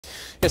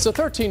It's a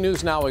 13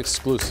 News Now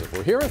exclusive.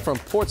 We're hearing from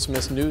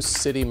Portsmouth's new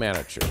city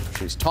manager.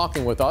 She's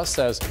talking with us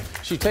as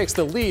she takes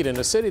the lead in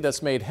a city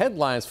that's made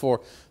headlines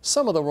for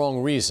some of the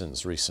wrong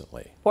reasons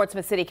recently.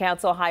 Portsmouth City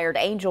Council hired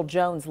Angel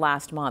Jones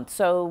last month.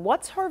 So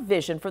what's her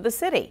vision for the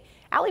city?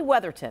 Ali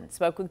Weatherton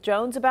spoke with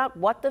Jones about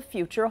what the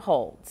future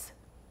holds.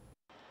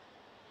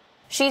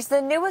 She's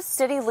the newest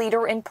city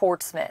leader in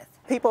Portsmouth.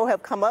 People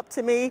have come up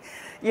to me,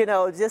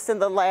 just in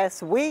the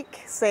last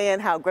week saying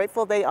how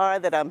grateful they are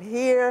that I'm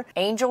here.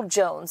 Angel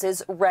Jones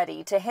is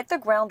ready to hit the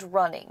ground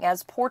running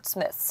as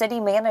Portsmouth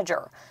city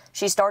manager.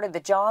 She started the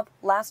job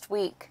last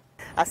week.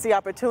 I see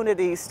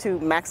opportunities to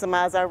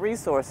maximize our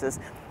resources.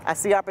 I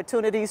see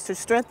opportunities to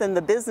strengthen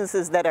the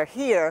businesses that are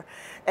here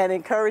and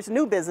encourage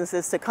new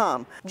businesses to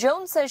come.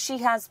 Jones says she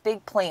has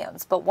big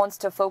plans, but wants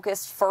to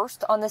focus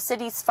first on the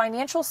city's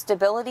financial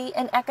stability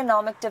and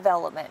economic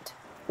development.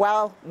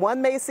 While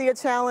one may see a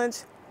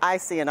challenge, I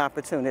see an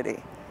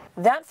opportunity.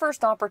 That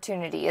first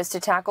opportunity is to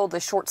tackle the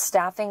short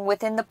staffing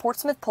within the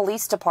Portsmouth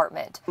Police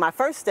Department. My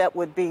first step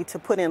would be to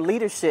put in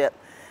leadership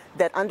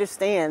that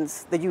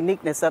understands the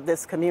uniqueness of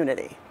this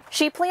community.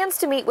 She plans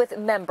to meet with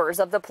members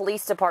of the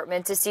police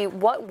department to see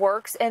what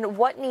works and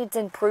what needs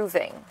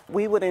improving.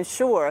 We would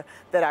ensure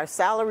that our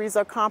salaries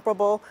are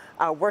comparable,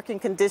 our working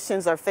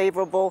conditions are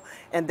favorable,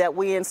 and that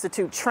we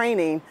institute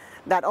training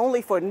not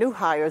only for new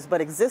hires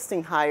but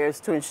existing hires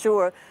to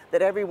ensure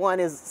that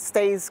everyone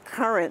stays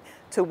current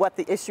to what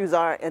the issues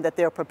are and that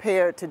they're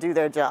prepared to do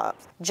their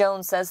jobs.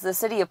 Jones says the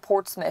city of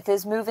Portsmouth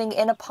is moving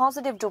in a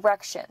positive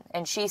direction,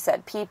 and she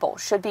said people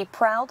should be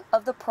proud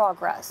of the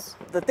progress.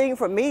 The thing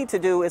for me to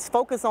do is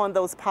focus on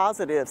those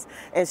positives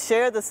and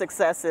share the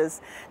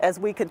successes as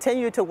we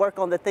continue to work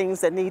on the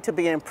things that need to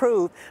be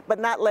improved, but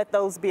not let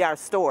those be our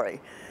story.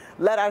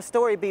 Let our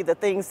story be the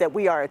things that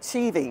we are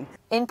achieving.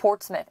 In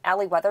Portsmouth,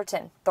 Ali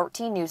Weatherton,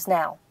 13 News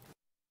Now.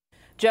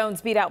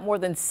 Jones beat out more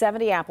than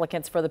 70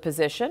 applicants for the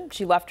position.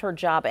 She left her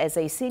job as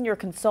a senior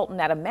consultant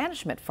at a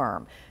management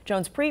firm.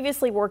 Jones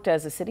previously worked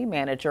as a city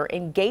manager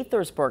in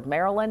Gaithersburg,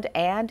 Maryland,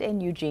 and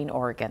in Eugene,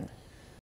 Oregon.